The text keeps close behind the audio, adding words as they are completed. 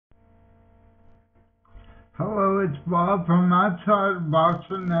Hello, it's Bob from outside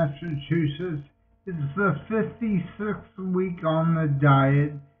Boston, Massachusetts. It's the 56th week on the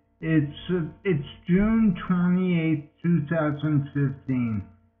diet. It's June 28th, 2015.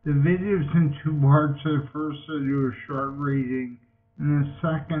 The video's in two parts. So first I do a short reading, and the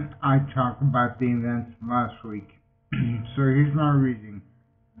second I talk about the events last week. So here's my reading.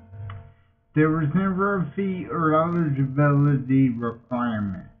 There was never a fee or eligibility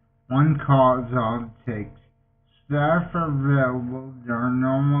requirement. One call is all it takes. Staff are available during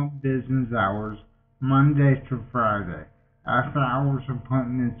normal business hours, Monday to Friday. After-hours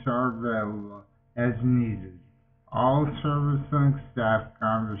appointments are available as needed. All service and staff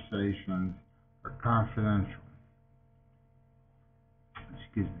conversations are confidential.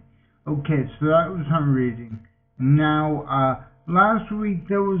 Excuse me. Okay, so that was my reading. Now, last week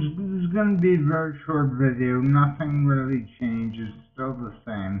there was going to be a very short video. Nothing really changed. It's still the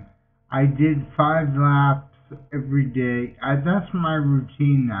same. I did 5 laps every day. That's my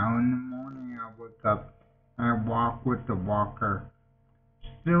routine now. In the morning I wake up and I walk with the walker.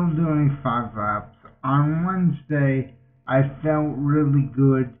 Still doing 5 laps. On Wednesday I felt really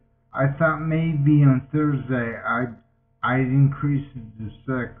good. I thought maybe on Thursday I'd increase it to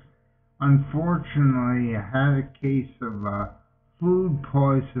 6. Unfortunately I had a case of food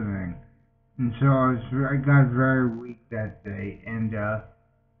poisoning, and so I got very weak that day, and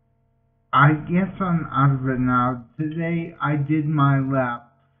I guess I'm out of it now. Today I did my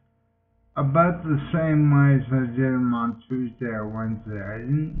laps about the same way as I did them on Tuesday or Wednesday. I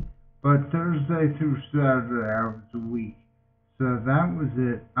didn't, but Thursday through Saturday I was weak. So that was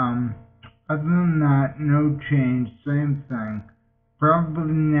it. Other than that, no change, same thing.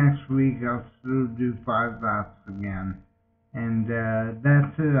 Probably next week I'll still do 5 laps again. And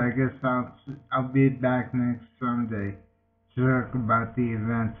that's it. I guess I'll be back next Sunday to talk about the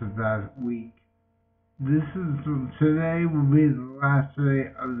events of that week. Today will be the last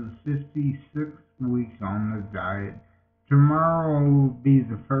day of the 56th week on the diet. Tomorrow will be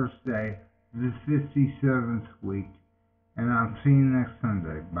the first day of the 57th week. And I'll see you next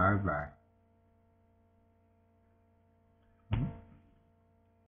Sunday. Bye bye.